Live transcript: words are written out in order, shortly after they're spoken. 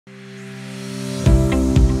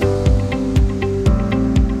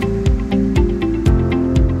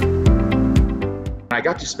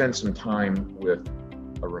got to spend some time with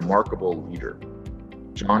a remarkable leader,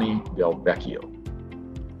 Johnny DelVecchio.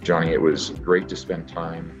 Johnny, it was great to spend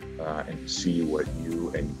time and to see what you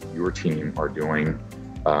and your team are doing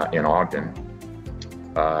in Ogden.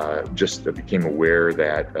 Just became aware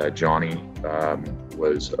that Johnny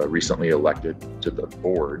was recently elected to the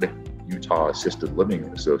board, Utah Assisted Living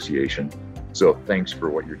Association. So thanks for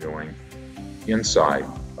what you're doing inside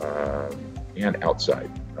and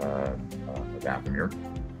outside of Avamere.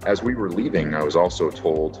 As we were leaving, I was also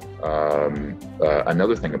told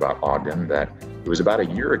another thing about Ogden, that it was about a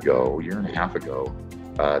year and a half ago,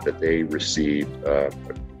 that they received a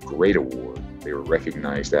great award. They were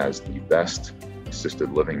recognized as the best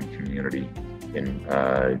assisted living community in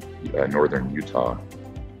northern Utah,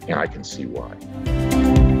 and I can see why.